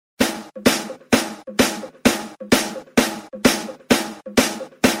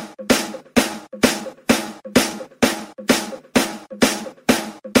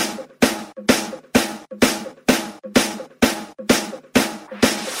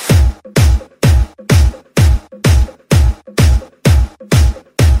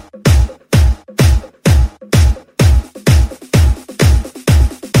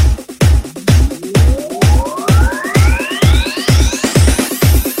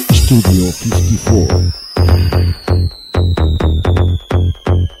Studio 54.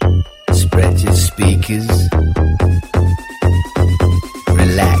 Spread your speakers.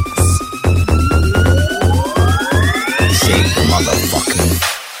 Relax. Shake the motherfucking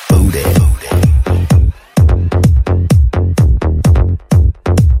booty.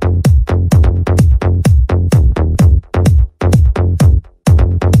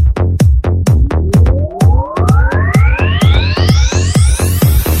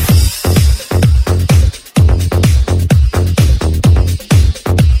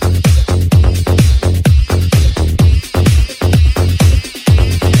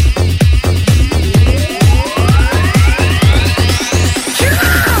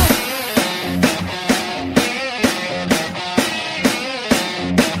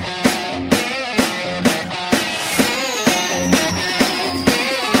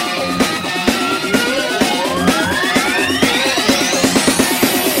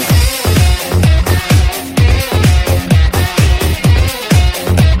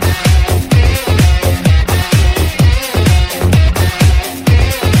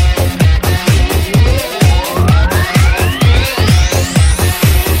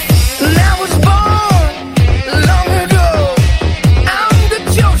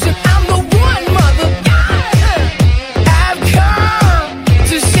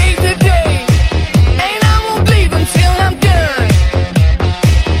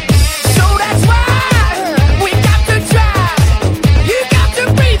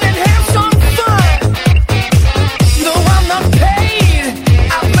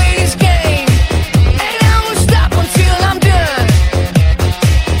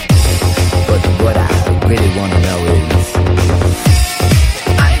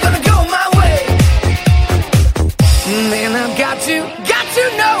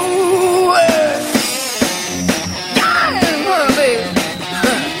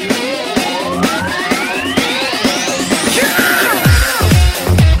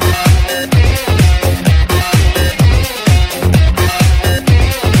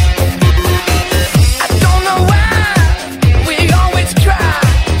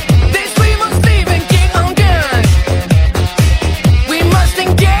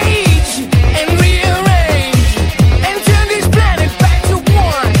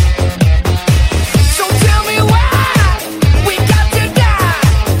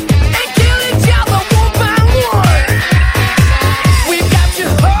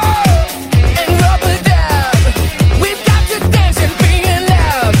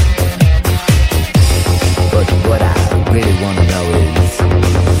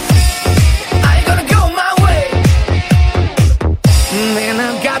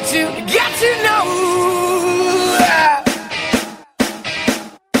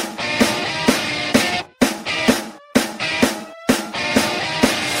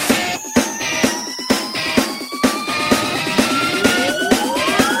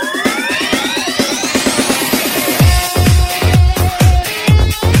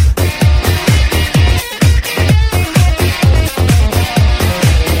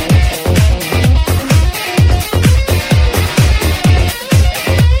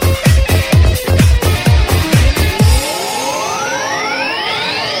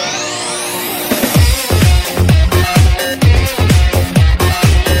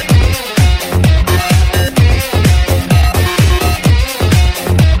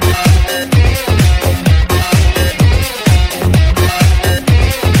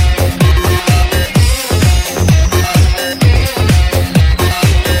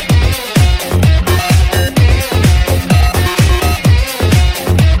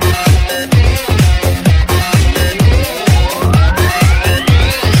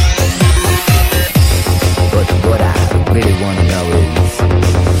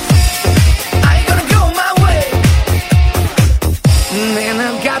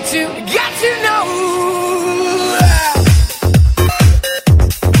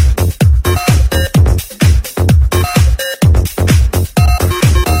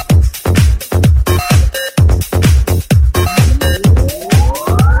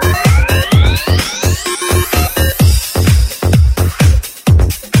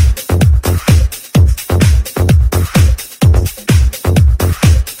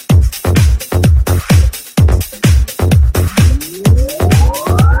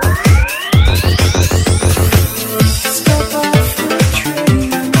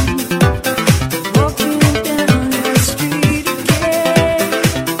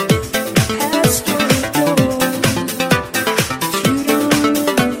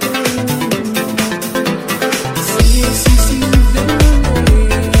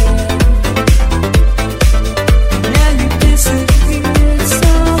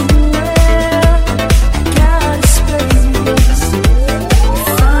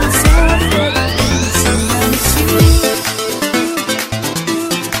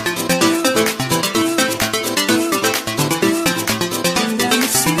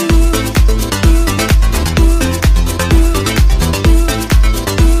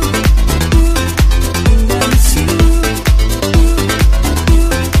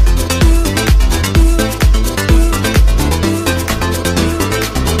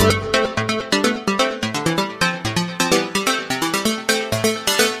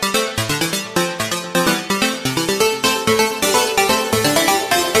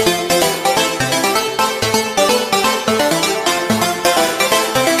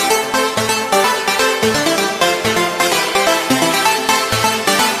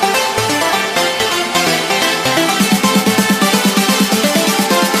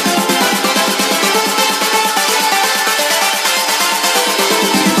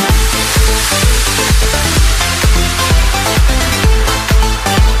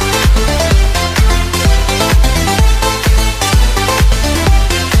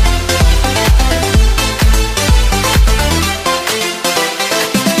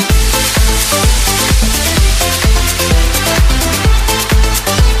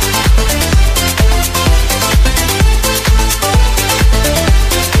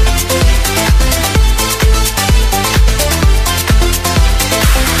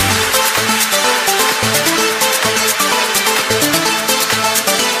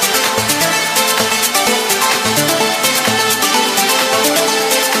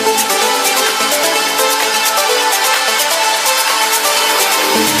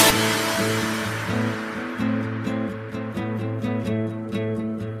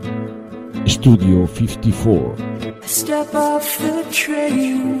 Studio 54. I step off the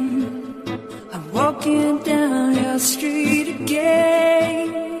train, I'm walking down your street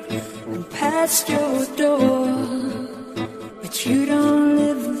again, and past your door, but you don't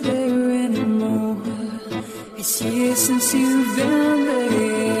live there anymore. It's years since you've been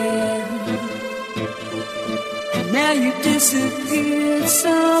there, and now you disappeared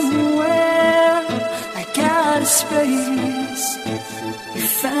somewhere. I got a space, you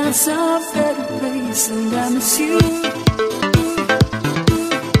found some better place, and I miss you.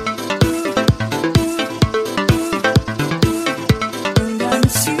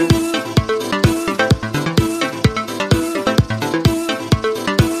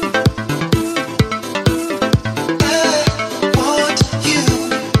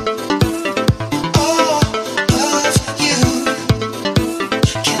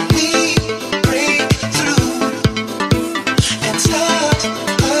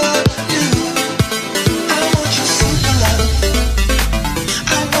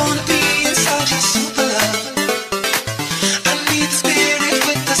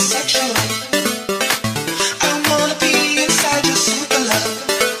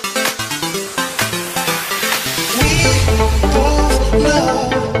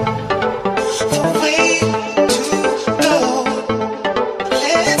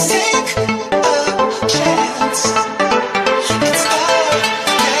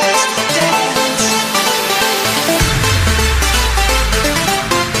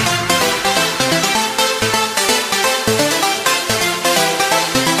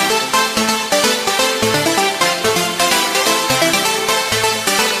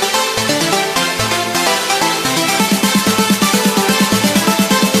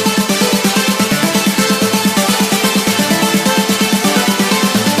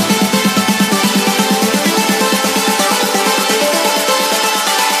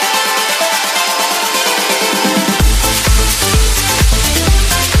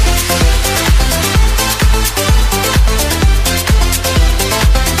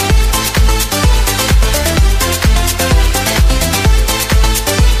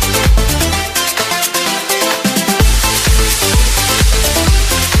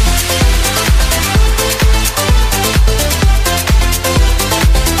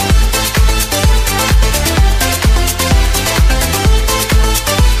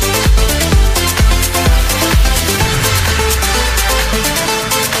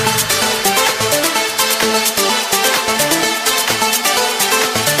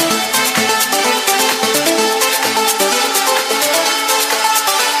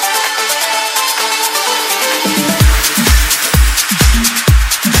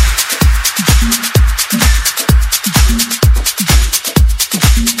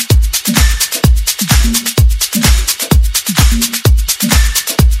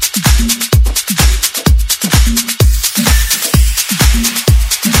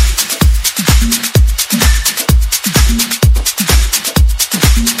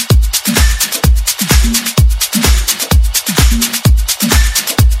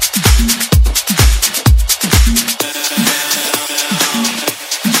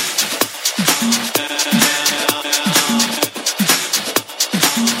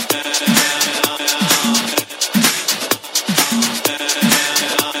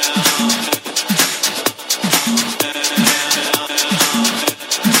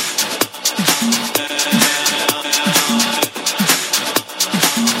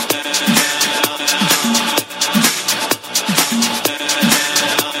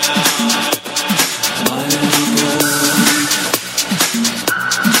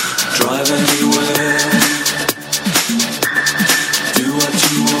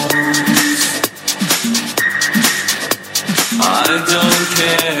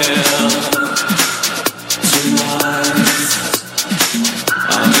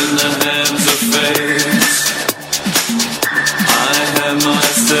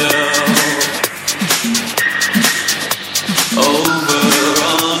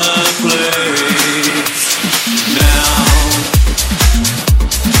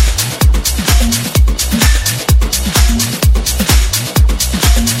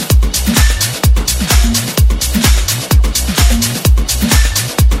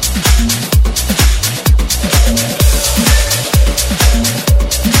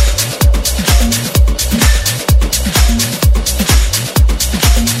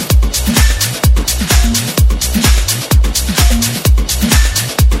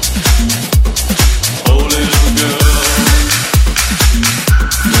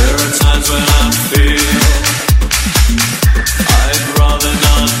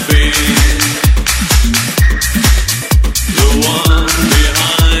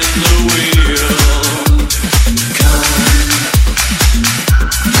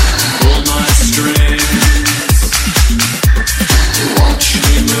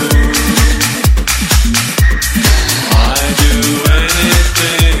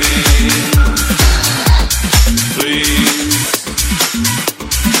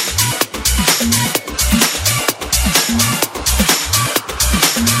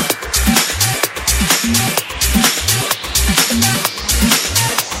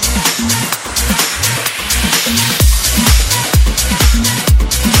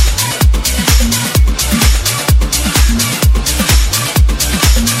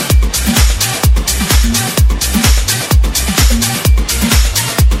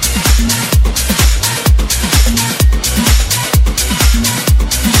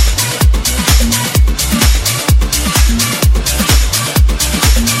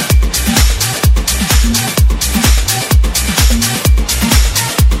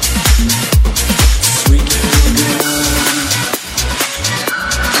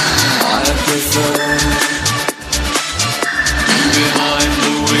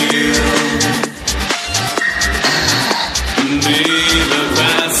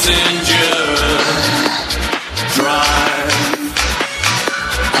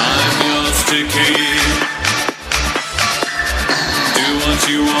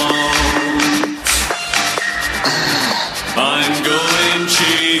 want. I'm going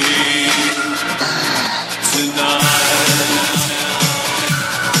cheap tonight.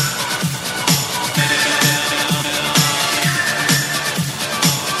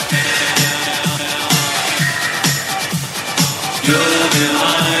 You're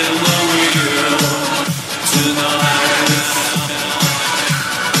behind the wheel tonight.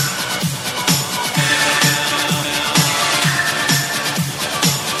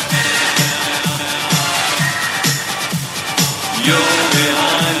 You're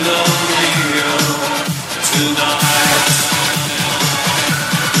behind the wheel tonight.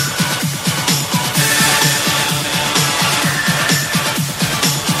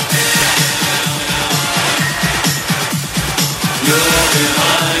 You're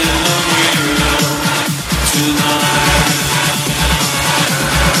behind the wheel tonight.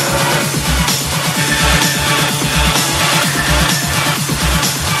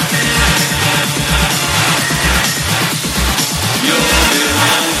 You're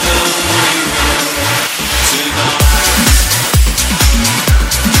behind the wheel tonight.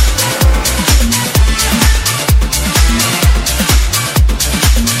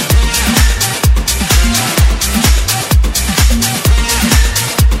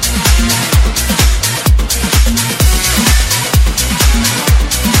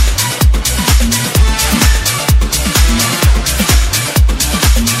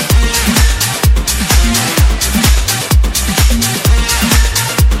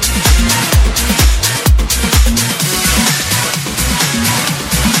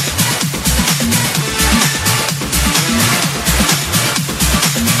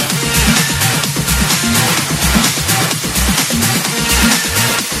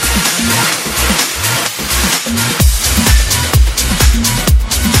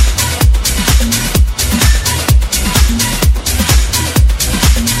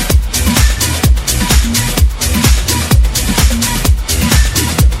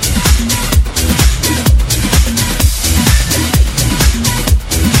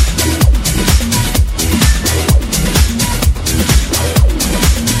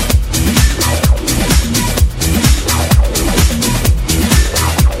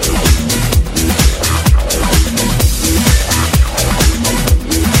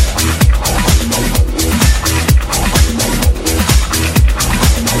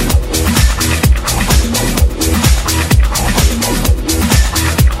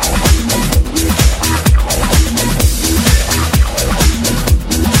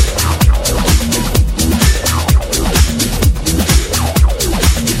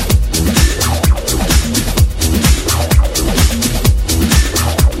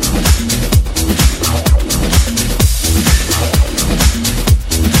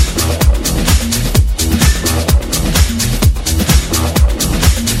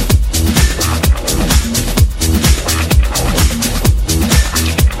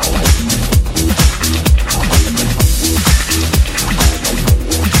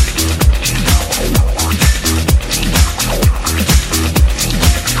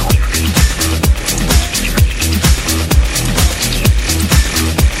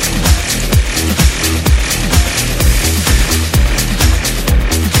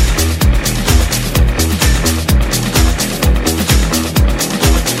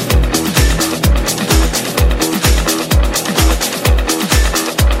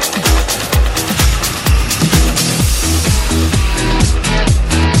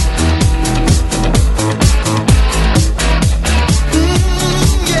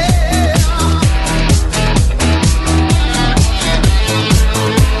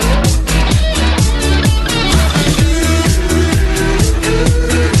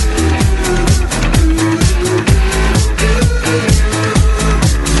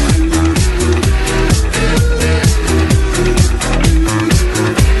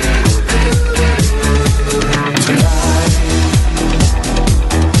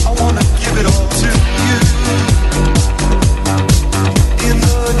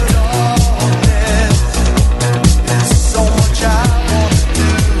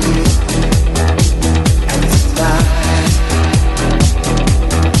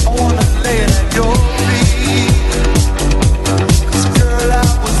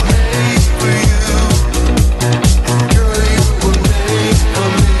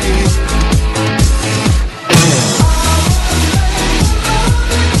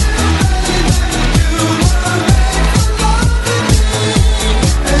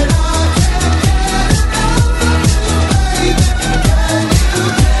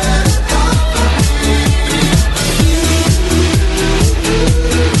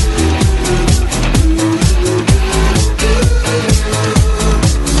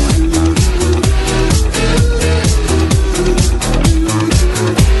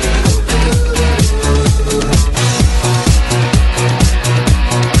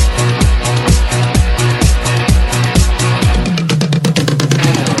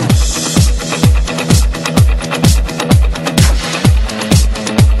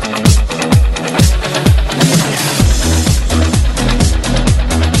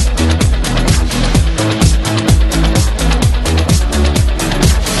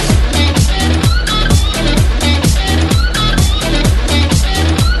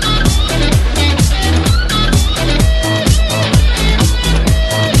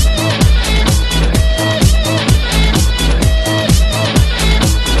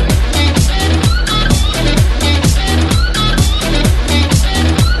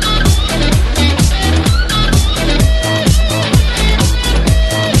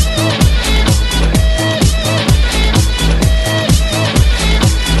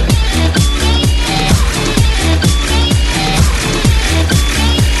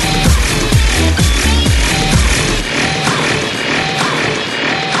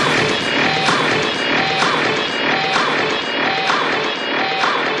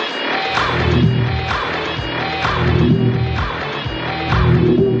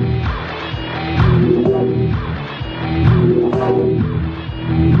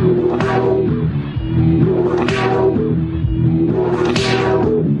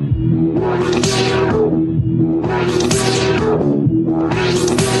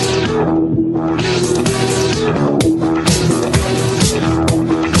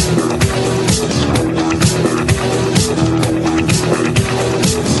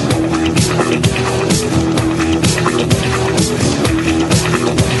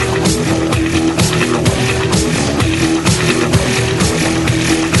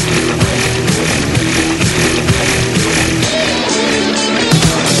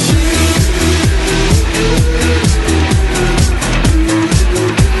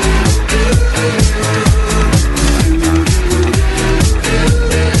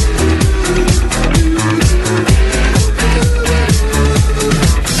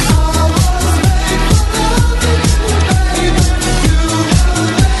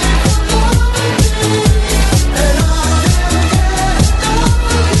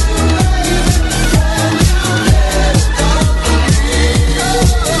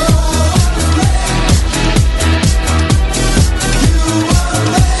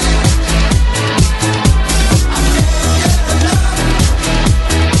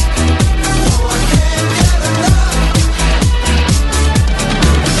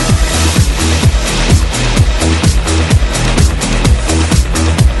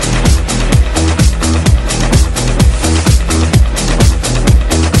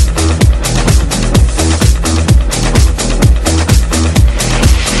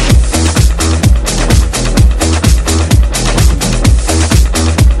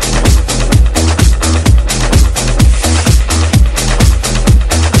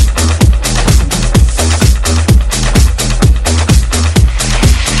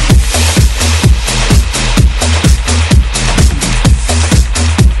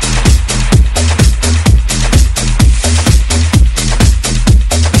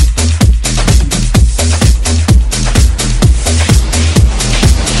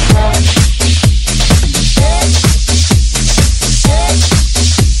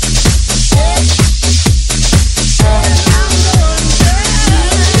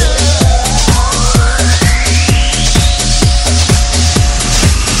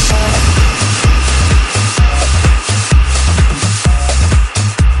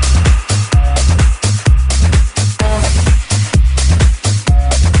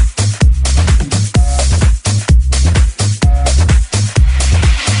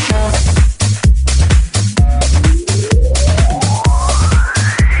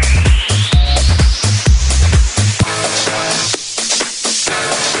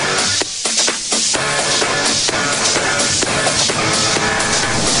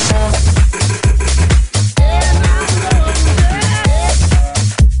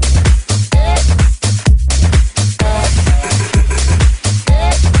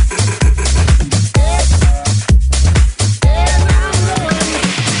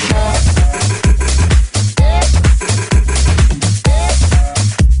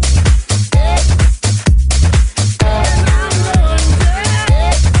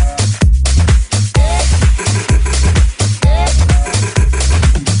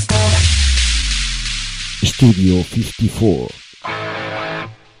 Studio 54.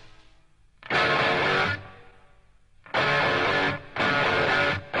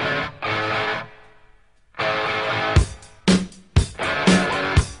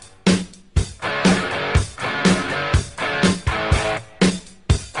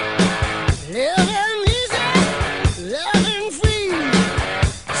 Living easy, living free.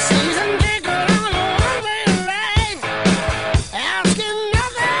 Season ticket on a one-way ride. Asking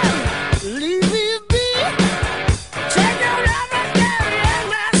nothing, leave me be. Take your love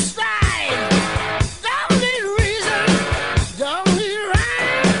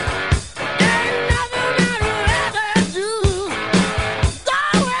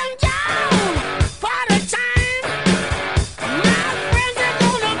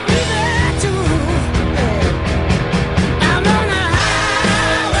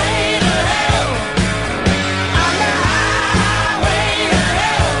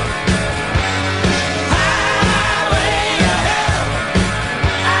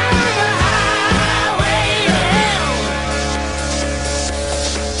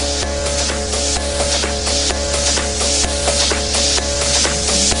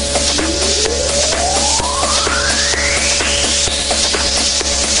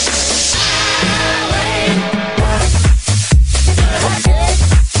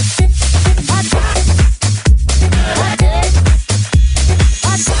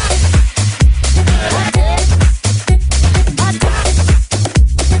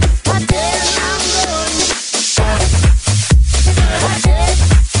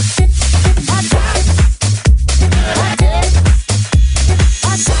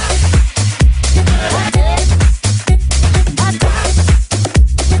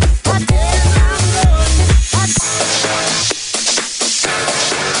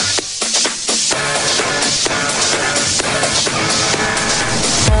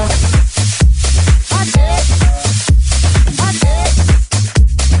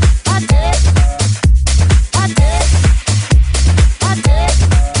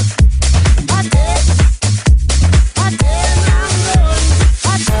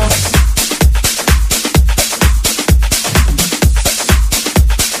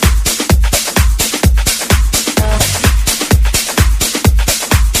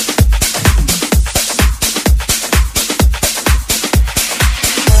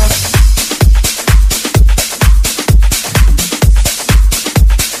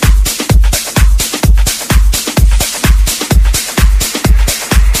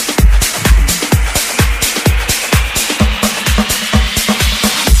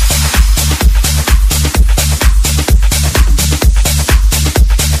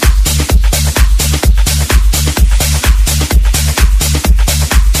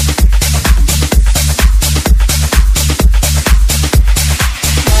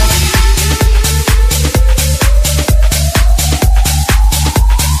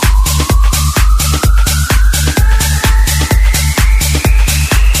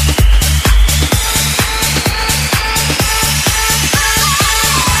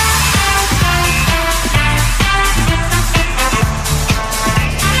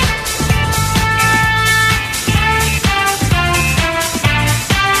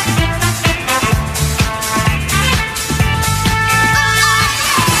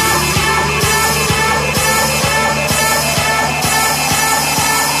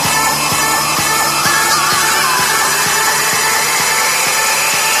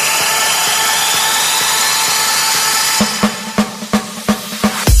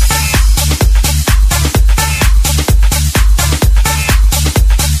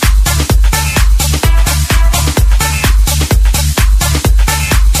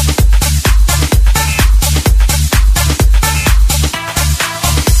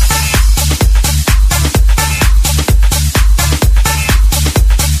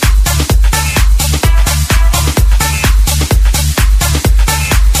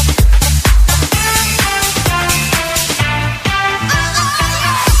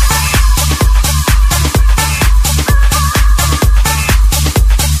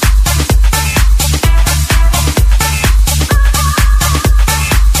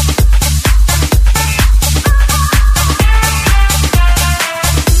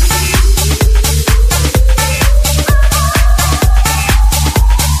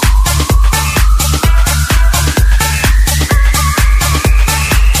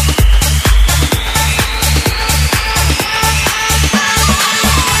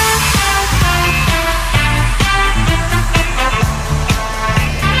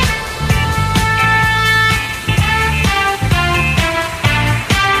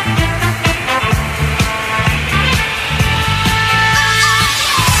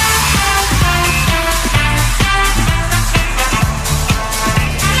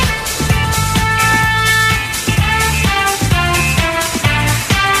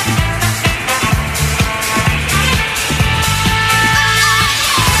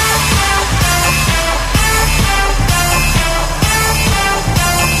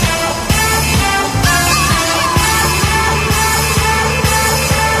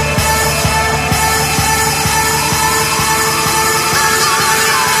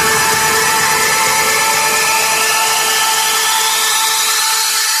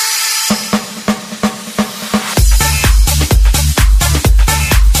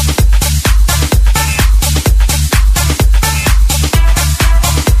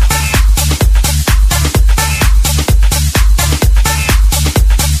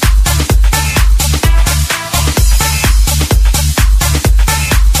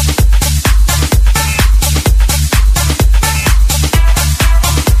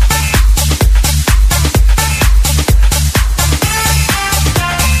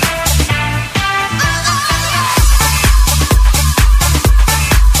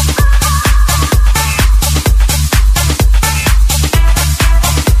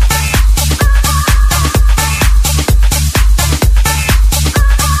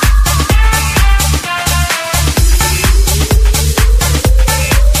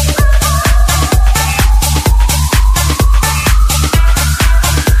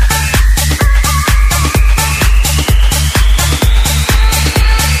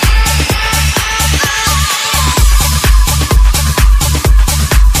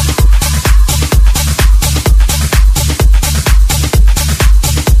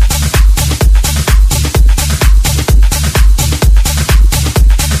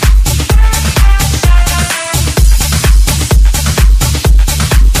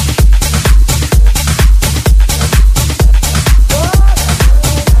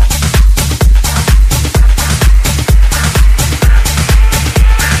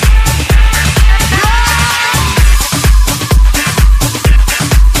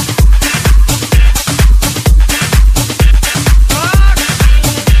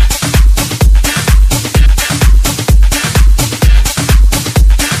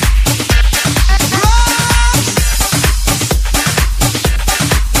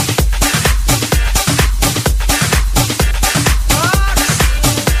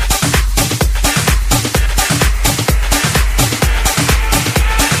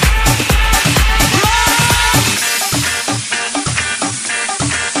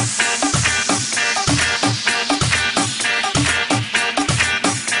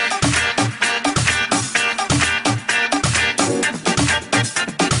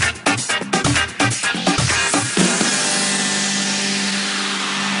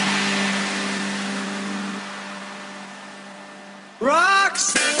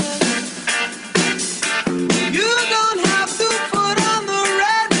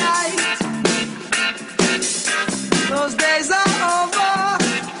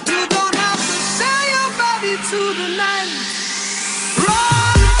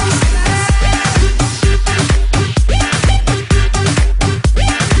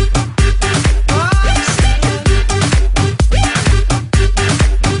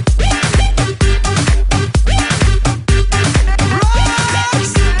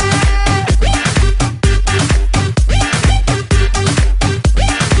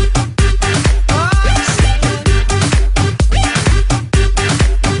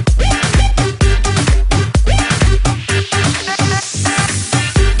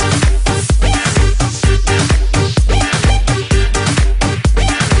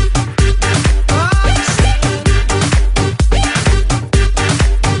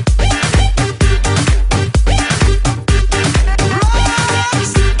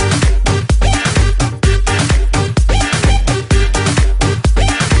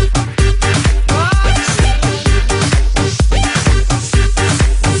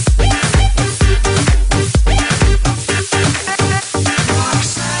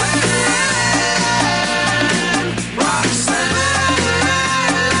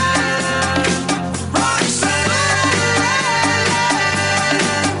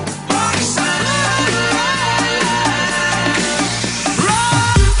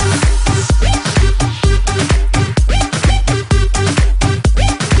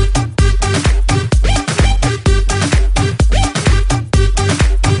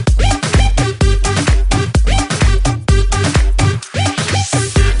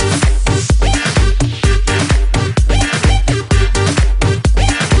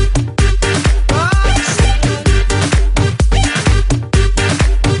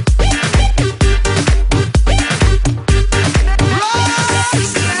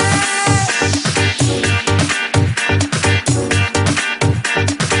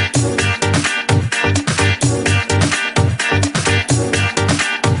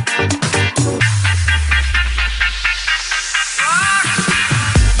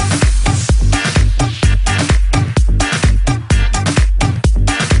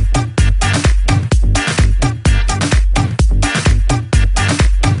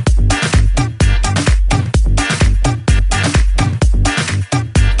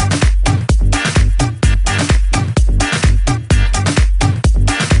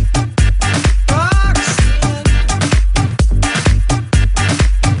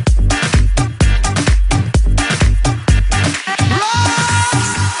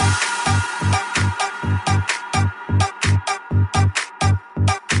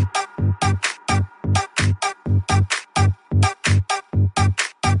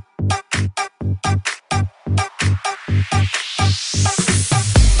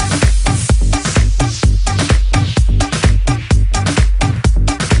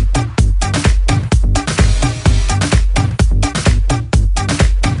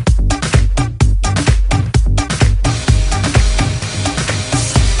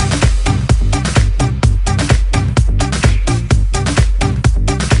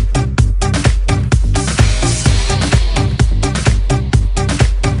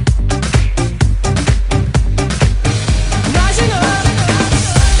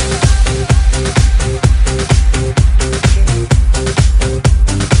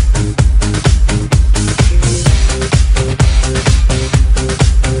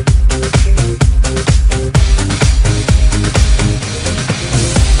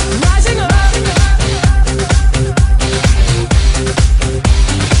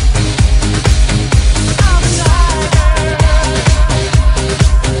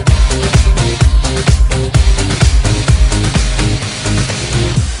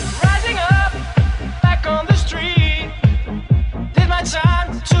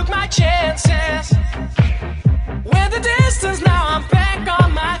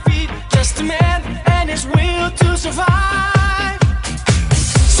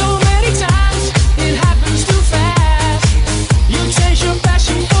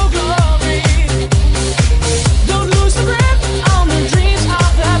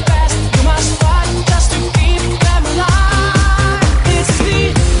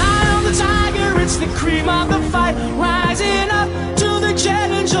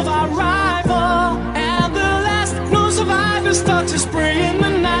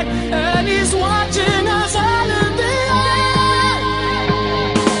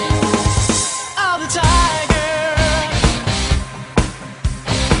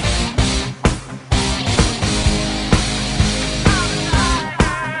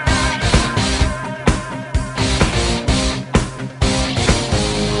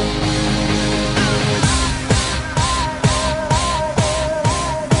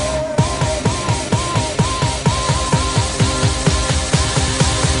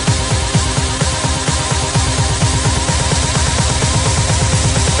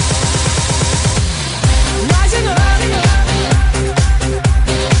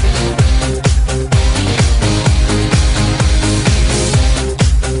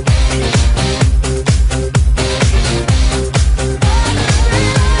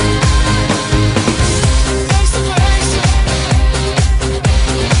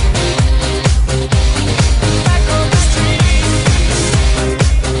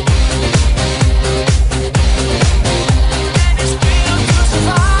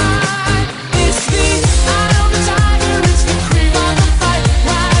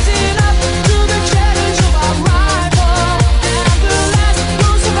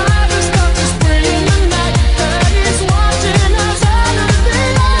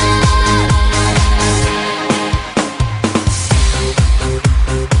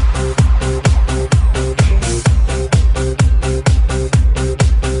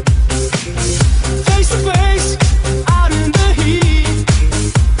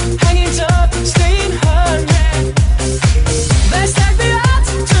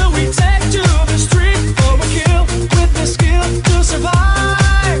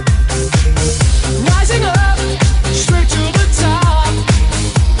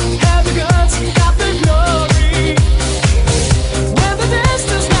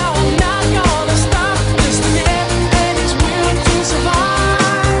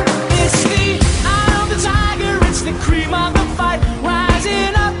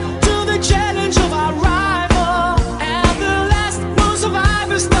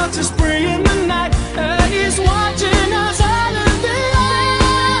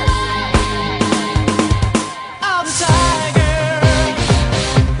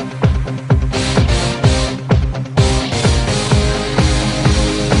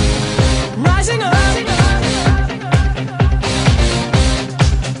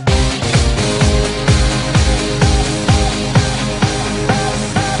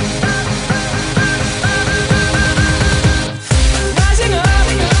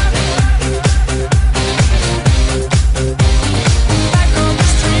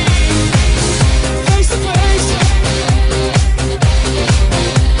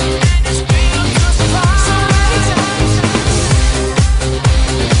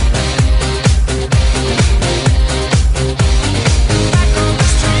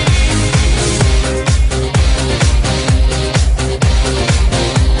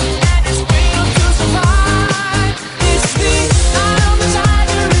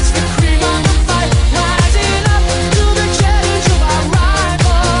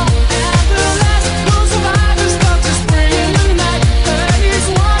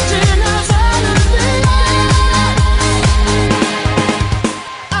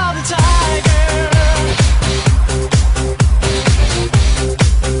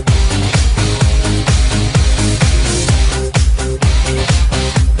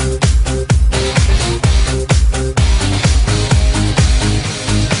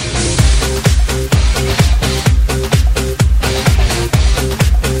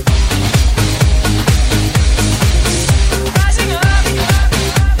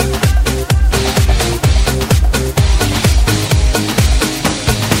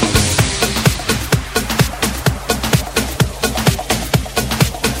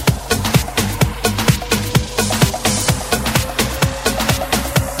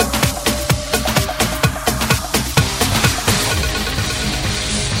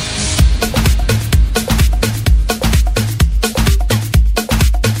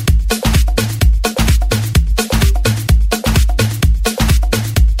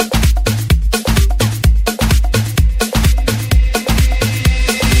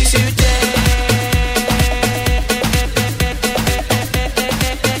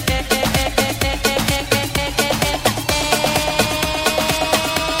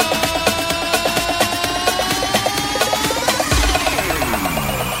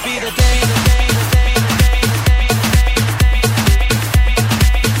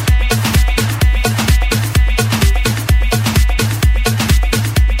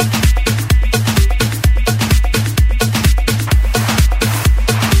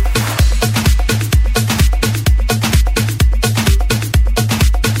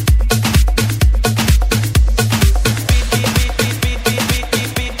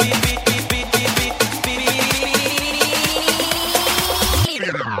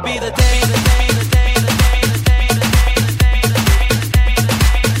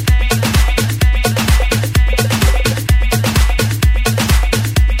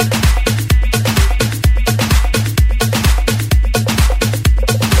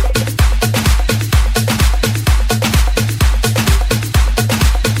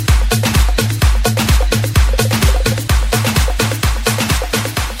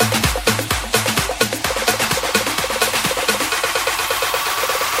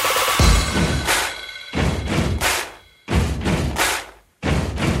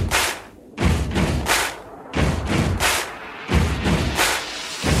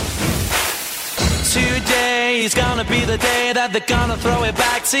today's gonna be the day that they're gonna throw it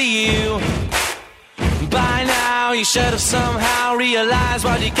back to you. By now you should have somehow realized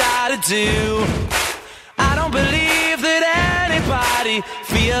what you gotta do. I don't believe that anybody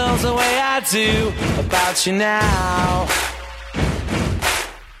feels the way I do about you now.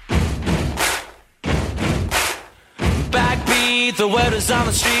 Backbeat, the word is on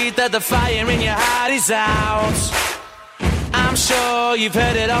the street that the fire in your heart is out. I'm sure you've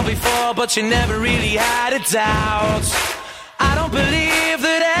heard it all before, but you never really had a doubt. I don't believe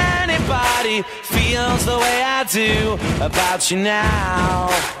that anybody feels the way I do about you now.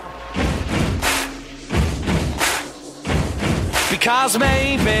 Because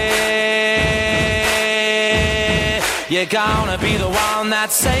maybe you're gonna be the one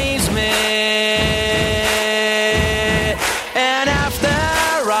that saves me. And after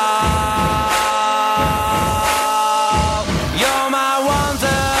all, you're my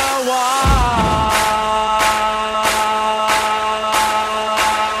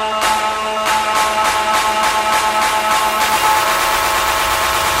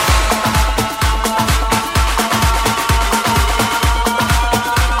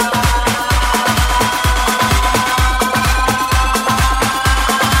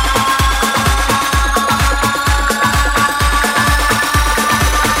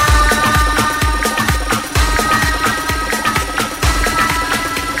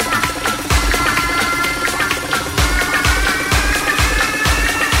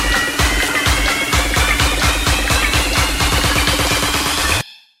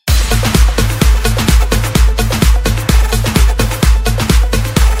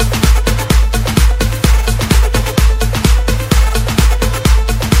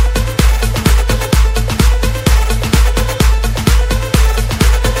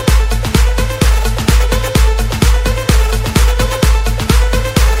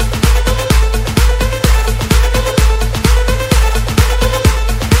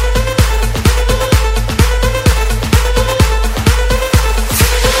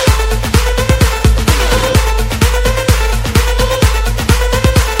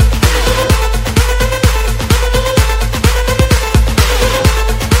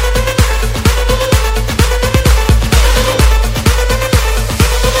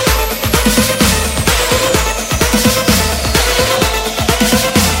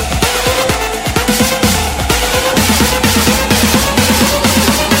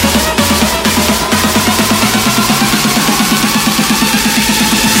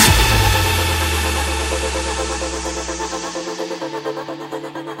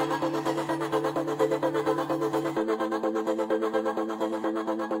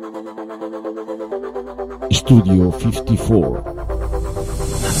Studio 54.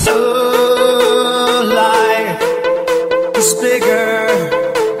 Oh, life is bigger.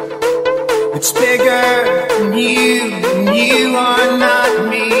 It's bigger than you, and you are not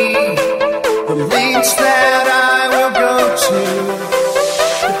me. The lengths that I will go to,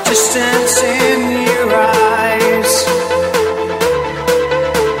 the distance in your eyes.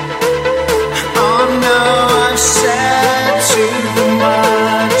 Oh no, I've said too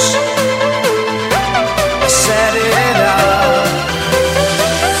much. Set it up.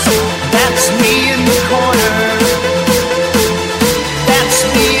 That's me in the corner. That's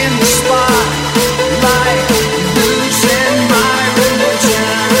me in the spotlight, losing my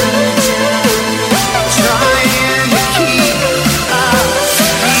religion, trying to keep up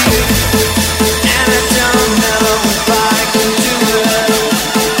with you, and I don't know if I can do it.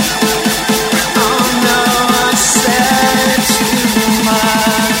 Oh no, I've said too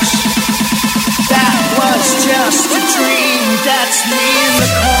much. That was just a dream, that's me in the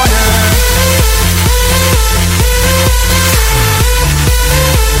corner.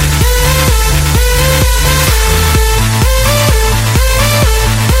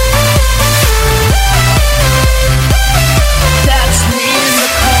 That's me in the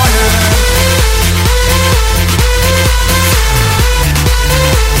corner.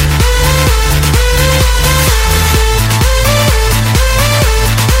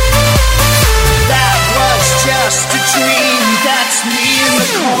 That was just a dream, that's me in the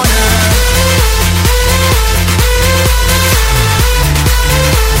corner.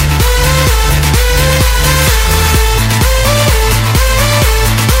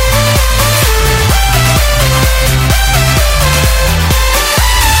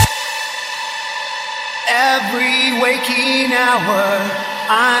 Every waking hour,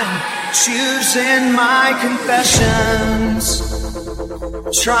 I'm choosing my confessions,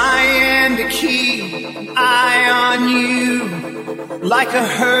 trying to keep an eye on you, like a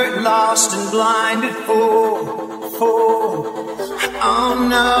hurt, lost, and blinded fool. Oh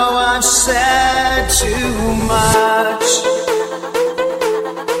no, I've said too much.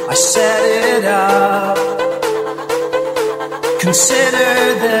 I set it up.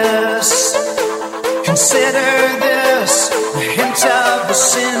 Consider this, the hint of the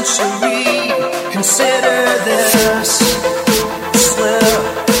century. Consider this slip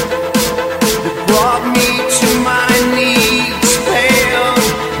that brought me to my knees, pale.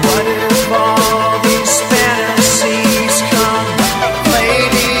 What if all these fantasies come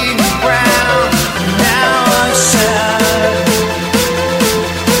fading around? Now I've said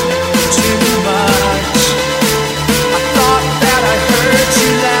too much. I thought that I heard you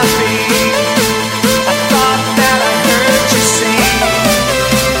laughing. I thought that I heard you sing.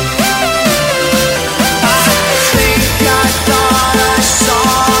 I think I thought I saw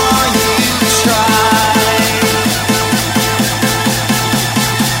you try.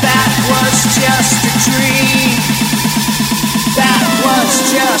 That was just a dream. That was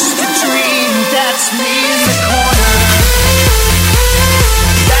just a dream. That's me in the corner.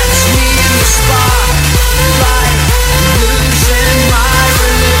 That's me in the spotlight, losing my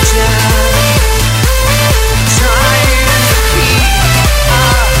religion, trying to keep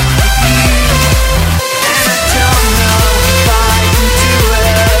up with you, and I don't know if I can do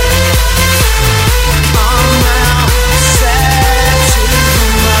it. Oh, now I've said too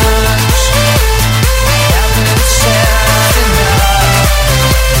much. I haven't said enough.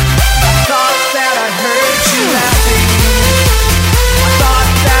 I thought that I heard you laughing. I thought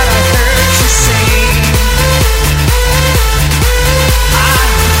that I heard you sing. I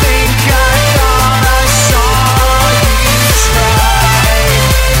think I thought I saw you try.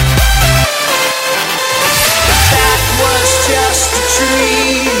 That was just a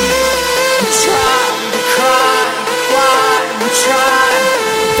dream. We tried to cry, fly, we tried.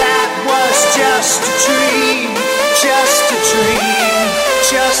 That was just a dream, just a dream,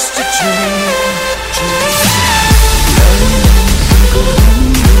 just a dream.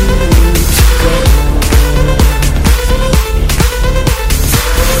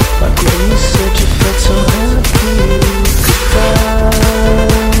 Like when you said you felt so happy you could find.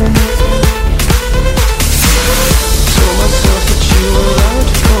 Told myself that you were right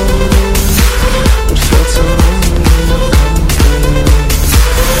for me, but felt so lonely in your company.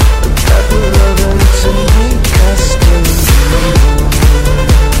 But that love and it's a new custom.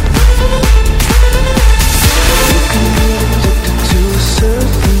 You can get addicted to a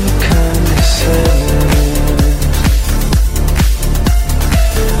certain kind of sadness,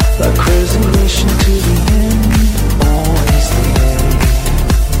 like resignation to the end, always the end.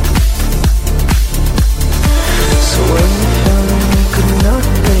 So when you found you could not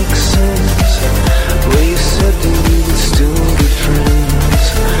make sense, well you said that we would still be friends,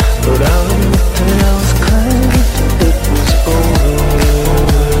 but I'll admit that I was glad it was over.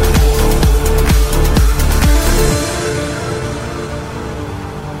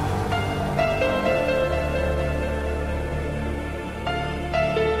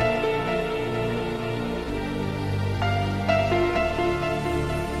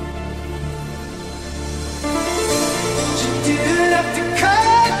 You didn't have to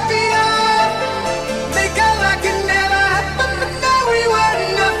cut me off, make out like it never happened, but now we were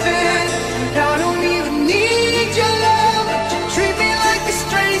nothing. I don't even need your love, but you treat me like a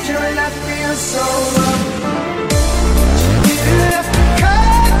stranger, and I feel so loved. You didn't have to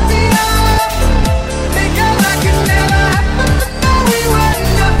cut me off, make out like it never happened, but now we were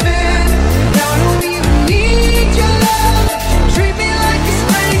nothing. I don't even need your love, but you treat me like a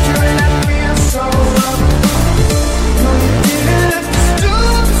stranger, and I feel so loved. Didn't have to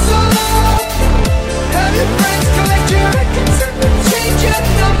stoop so low, have your friends collect your records and change your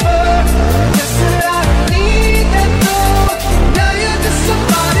number. Just that I don't need that though. Now you're just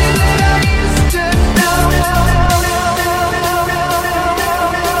somebody that I used to know.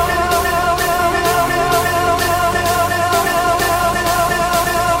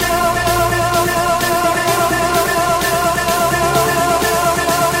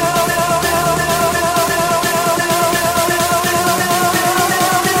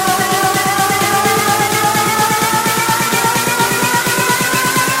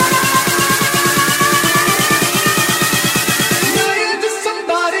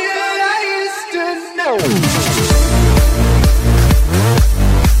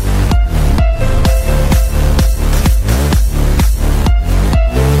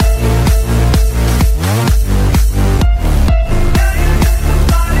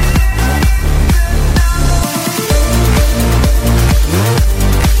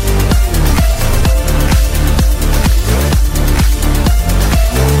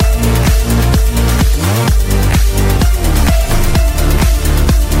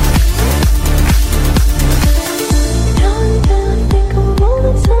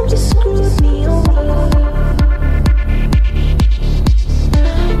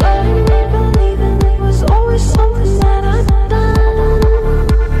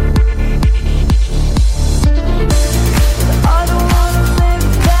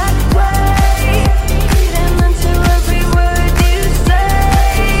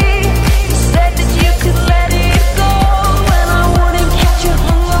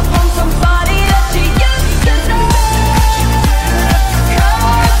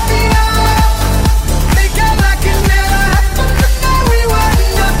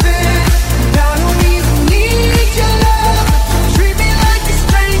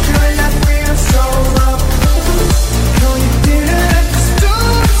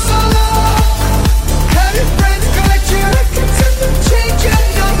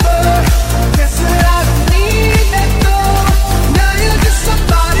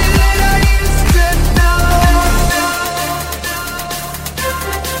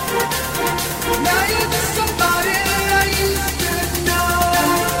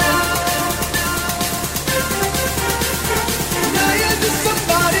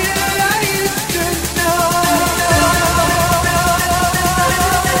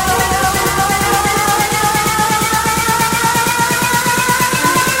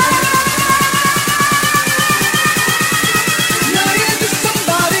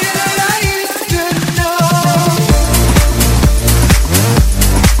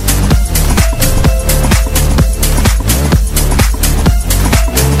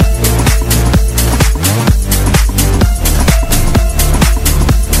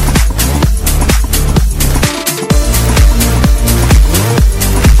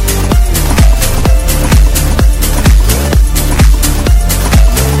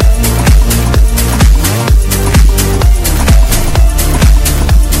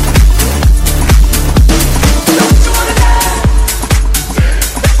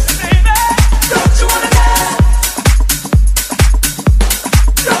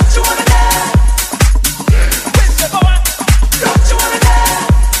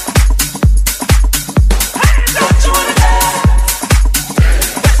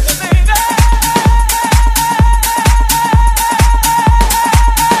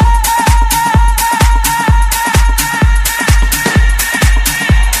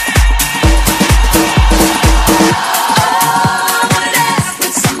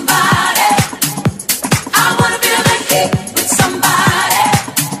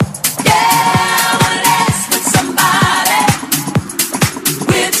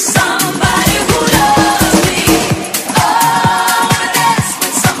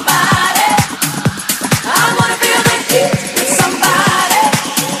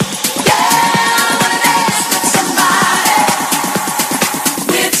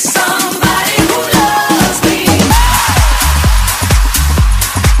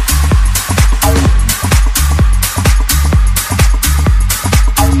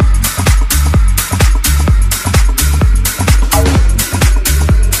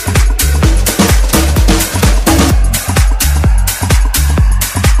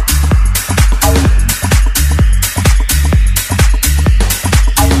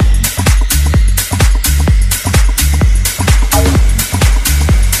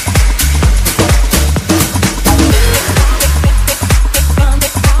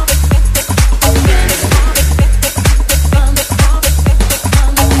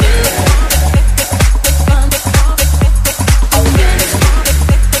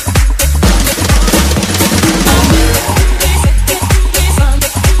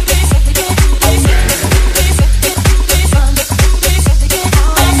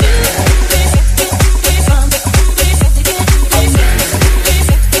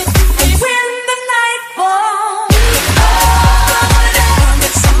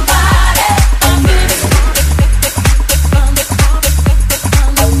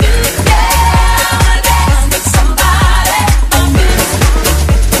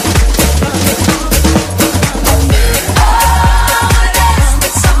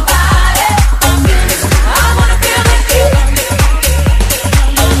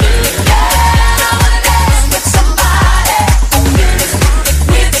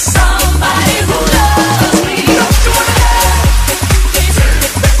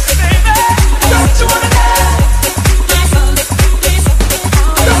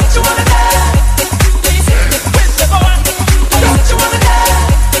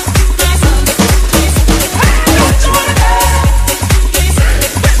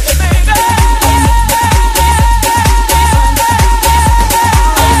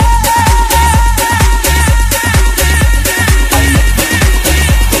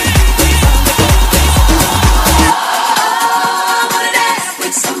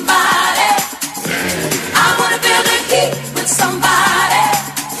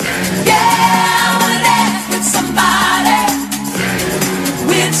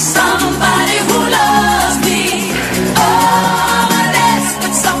 it's